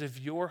 because of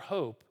your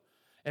hope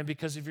and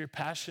because of your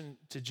passion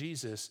to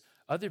Jesus,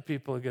 other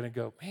people are going to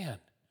go, man,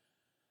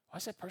 why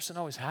is that person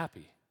always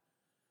happy?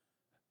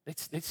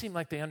 They seem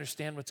like they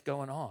understand what's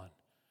going on.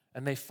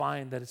 And they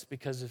find that it's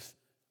because of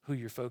who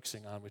you're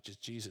focusing on, which is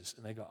Jesus.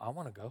 And they go, I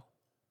want to go.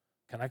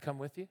 Can I come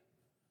with you?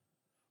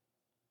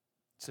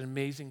 It's an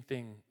amazing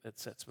thing that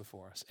sets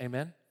before us.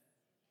 Amen?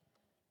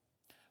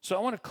 So I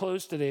want to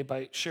close today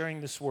by sharing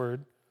this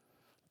word.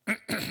 How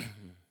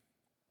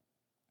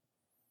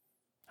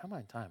am I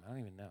in time? I don't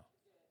even know.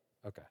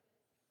 Okay.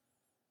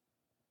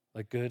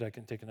 Like good, I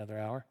can take another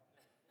hour?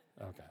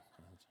 Okay.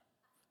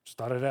 Just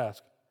thought I'd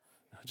ask.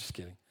 No, just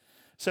kidding.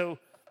 So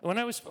when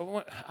I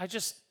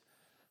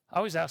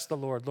always ask the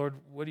Lord,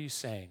 what are you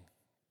saying?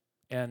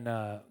 And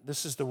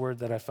this is the word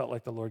that I felt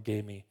like the Lord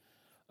gave me.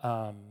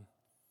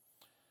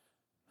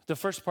 The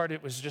first part,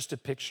 it was just a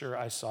picture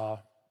I saw.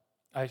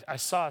 I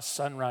saw a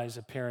sunrise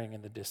appearing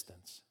in the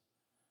distance.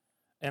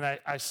 And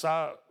I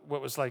saw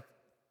what was like,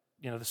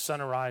 the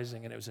sun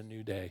arising, and it was a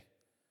new day.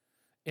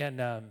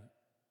 And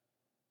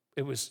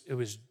it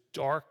was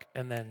dark,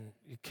 and then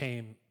it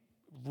came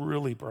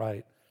really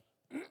bright.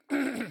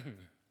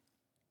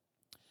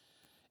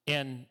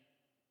 And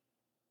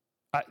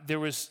there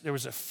was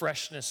a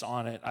freshness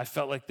on it. I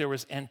felt like there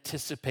was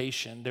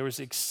anticipation. There was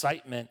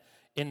excitement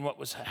in what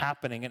was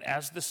happening. And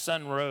as the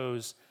sun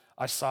rose,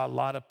 I saw a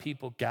lot of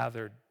people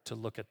gathered to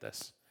look at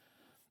this.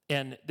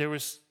 And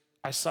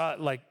I saw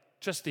like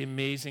just the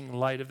amazing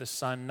light of the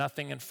sun,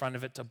 nothing in front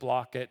of it to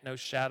block it, no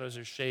shadows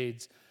or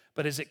shades.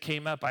 But as it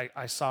came up,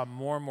 I saw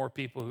more and more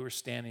people who were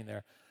standing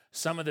there.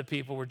 Some of the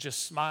people were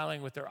just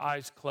smiling with their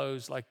eyes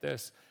closed like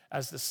this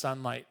as the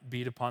sunlight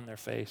beat upon their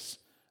face,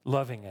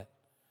 loving it.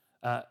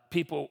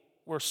 People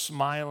were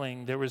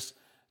smiling.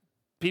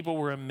 People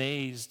were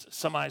amazed.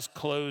 Some eyes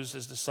closed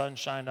as the sun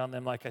shined on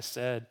them, like I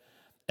said.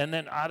 And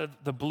then out of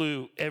the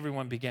blue,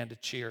 everyone began to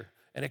cheer.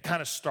 And it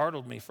kind of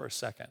startled me for a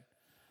second.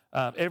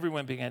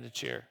 Everyone began to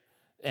cheer.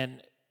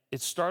 And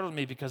it startled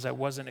me because I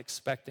wasn't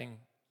expecting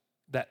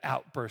that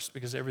outburst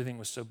because everything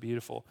was so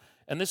beautiful.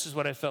 And this is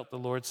what I felt the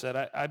Lord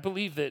said. I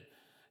believe that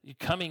you're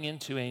coming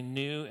into a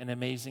new and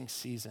amazing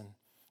season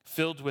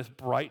filled with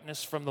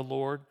brightness from the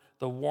Lord,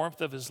 the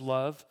warmth of his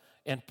love,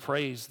 and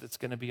praise that's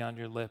going to be on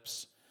your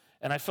lips.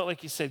 And I felt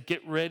like he said,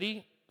 get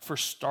ready for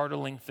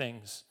startling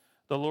things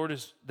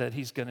that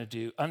he's going to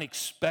do,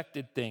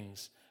 unexpected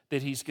things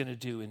that he's going to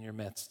do in your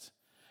midst.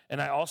 And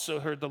I also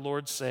heard the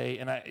Lord say,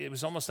 and it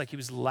was almost like he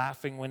was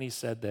laughing when he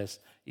said this.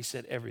 He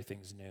said,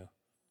 everything's new.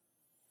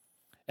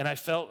 And I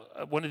felt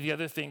one of the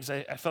other things,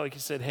 I felt like he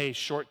said, hey,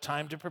 short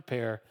time to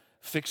prepare,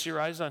 fix your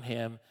eyes on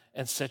him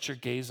and set your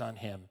gaze on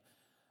him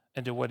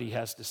and to what he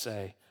has to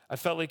say. I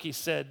felt like he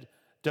said,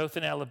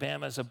 Dothan,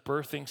 Alabama is a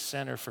birthing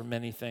center for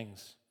many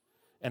things.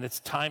 And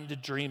it's time to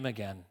dream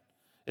again.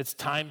 It's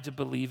time to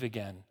believe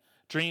again.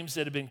 Dreams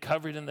that have been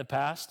covered in the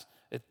past,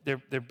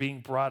 they're being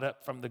brought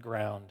up from the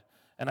ground.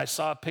 And I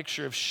saw a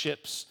picture of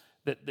ships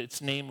that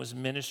its name was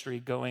Ministry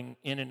going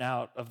in and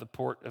out of the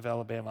port of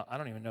Alabama. I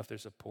don't even know if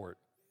there's a port.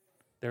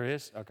 There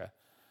is? Okay.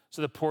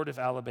 So the port of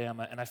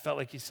Alabama, and I felt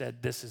like he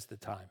said, this is the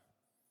time.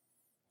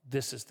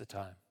 This is the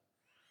time.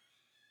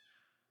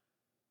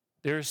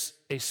 There's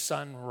a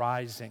sun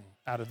rising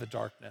out of the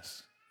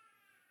darkness.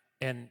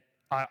 And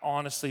I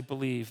honestly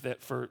believe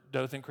that for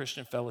Dothan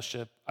Christian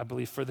Fellowship, I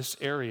believe for this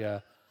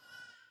area,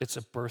 it's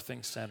a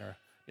birthing center.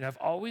 I've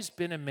always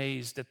been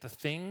amazed at the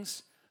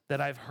things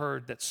that I've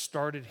heard that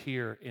started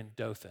here in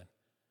Dothan.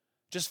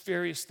 Just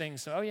various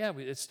things. Oh, yeah,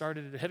 it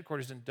started at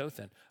headquarters in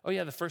Dothan. Oh,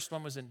 yeah, the first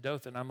one was in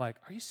Dothan. I'm like,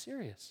 are you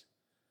serious?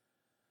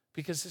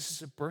 Because this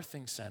is a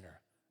birthing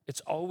center. It's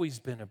always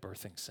been a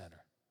birthing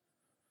center.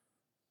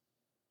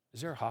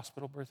 Is there a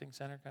hospital birthing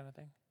center kind of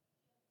thing?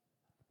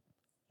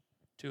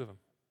 2 of them.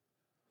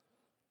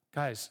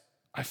 Guys,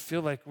 I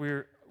feel like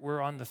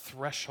we're on the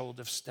threshold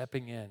of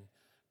stepping in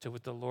to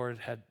what the Lord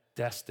had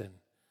destined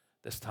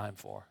this time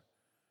for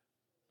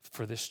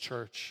this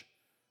church,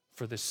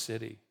 for this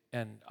city.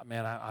 And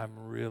man,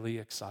 I'm really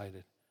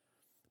excited.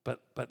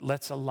 But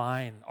let's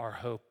align our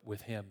hope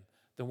with him,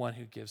 the one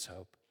who gives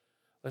hope.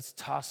 Let's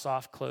toss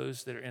off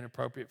clothes that are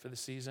inappropriate for the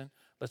season.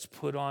 Let's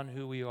put on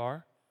who we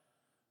are.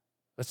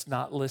 Let's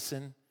not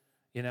listen,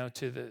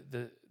 to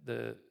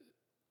the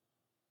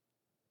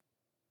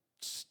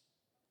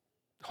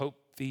hope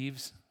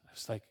thieves.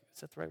 It's like,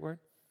 is that the right word?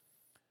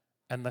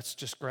 And let's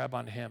just grab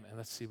onto him and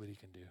let's see what he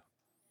can do.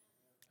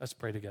 Let's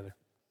pray together.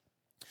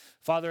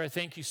 Father, I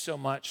thank you so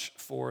much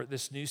for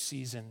this new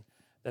season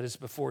that is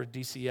before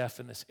DCF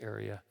in this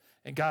area.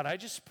 And God, I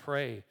just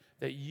pray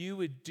that you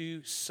would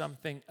do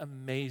something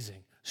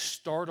amazing.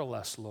 Startle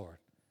us, Lord.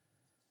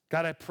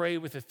 God, I pray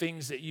with the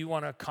things that you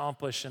want to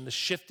accomplish and the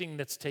shifting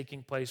that's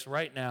taking place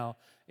right now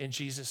in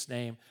Jesus'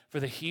 name, for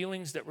the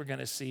healings that we're going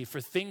to see,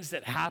 for things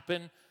that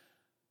happen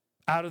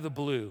out of the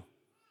blue.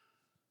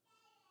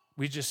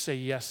 We just say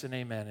yes and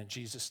amen in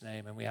Jesus'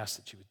 name, and we ask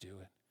that you would do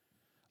it.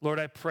 Lord,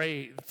 I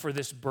pray for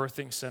this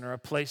birthing center, a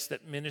place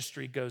that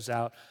ministry goes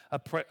out,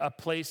 a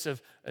place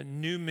of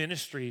new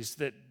ministries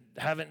that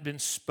haven't been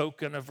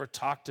spoken of or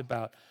talked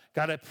about.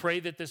 God, I pray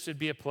that this would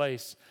be a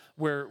place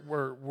where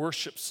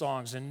worship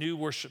songs and new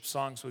worship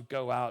songs would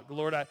go out.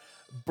 Lord, I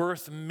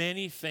birth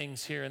many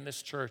things here in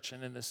this church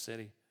and in this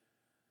city,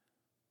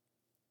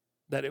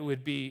 that it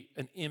would be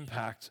an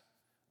impact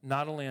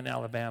not only in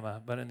Alabama,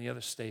 but in the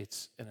other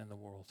states and in the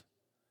world.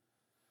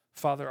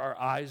 Father, our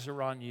eyes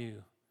are on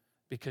you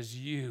because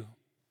you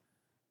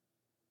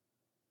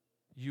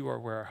are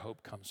where our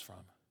hope comes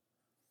from.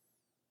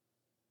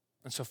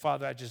 And so,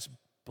 Father, I just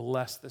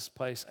bless this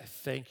place. I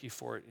thank you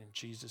for it in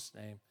Jesus'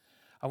 name.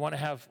 I want to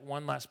have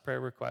one last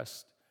prayer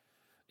request.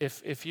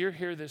 If you're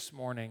here this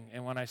morning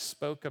and when I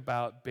spoke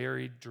about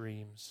buried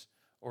dreams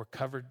or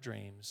covered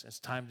dreams, it's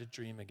time to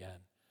dream again.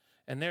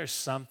 And there's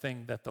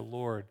something that the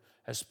Lord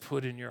has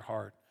put in your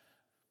heart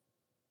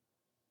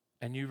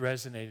and you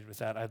resonated with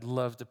that, I'd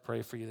love to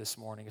pray for you this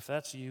morning. If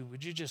that's you,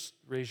 would you just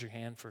raise your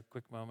hand for a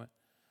quick moment?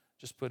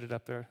 Just put it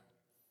up there.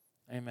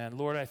 Amen.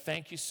 Lord, I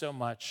thank you so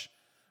much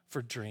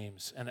for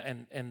dreams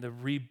and the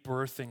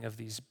rebirthing of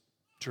these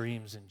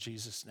dreams in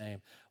Jesus'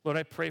 name. Lord,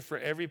 I pray for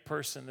every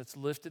person that's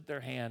lifted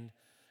their hand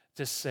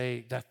to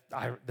say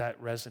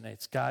that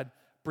resonates. God,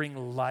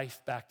 bring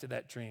life back to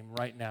that dream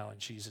right now in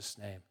Jesus'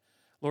 name.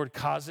 Lord,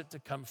 cause it to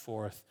come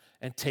forth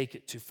and take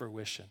it to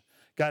fruition.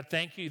 God,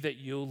 thank you that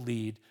you'll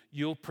lead,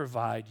 you'll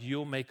provide,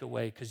 you'll make a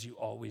way because you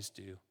always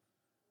do.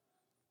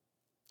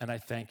 And I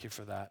thank you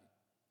for that.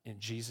 In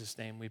Jesus'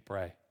 name we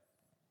pray.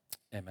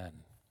 Amen.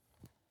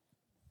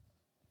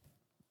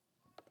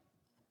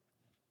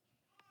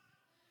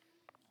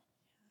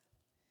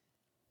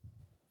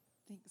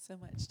 Thanks so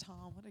much,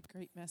 Tom. What a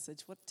great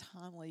message. What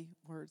timely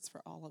words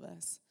for all of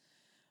us.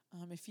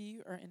 If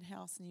you are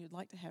in-house and you'd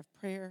like to have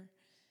prayer,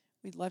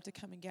 we'd love to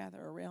come and gather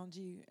around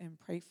you and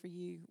pray for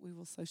you. We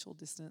will social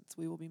distance.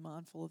 We will be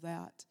mindful of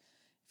that.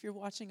 If you're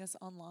watching us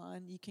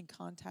online, you can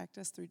contact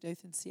us through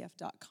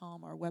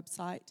dothancf.com, our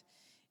website,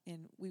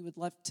 and we would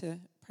love to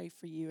pray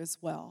for you as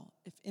well.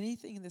 If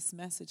anything in this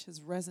message has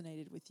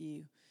resonated with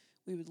you,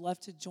 we would love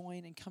to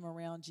join and come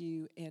around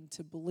you and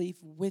to believe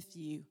with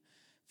you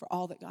for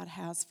all that God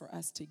has for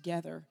us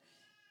together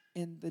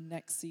in the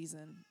next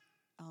season.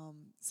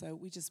 So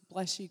we just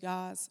bless you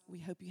guys. We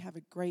hope you have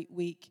a great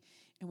week,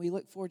 and we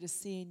look forward to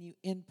seeing you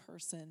in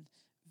person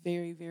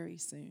very, very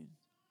soon.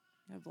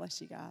 God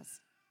bless you guys.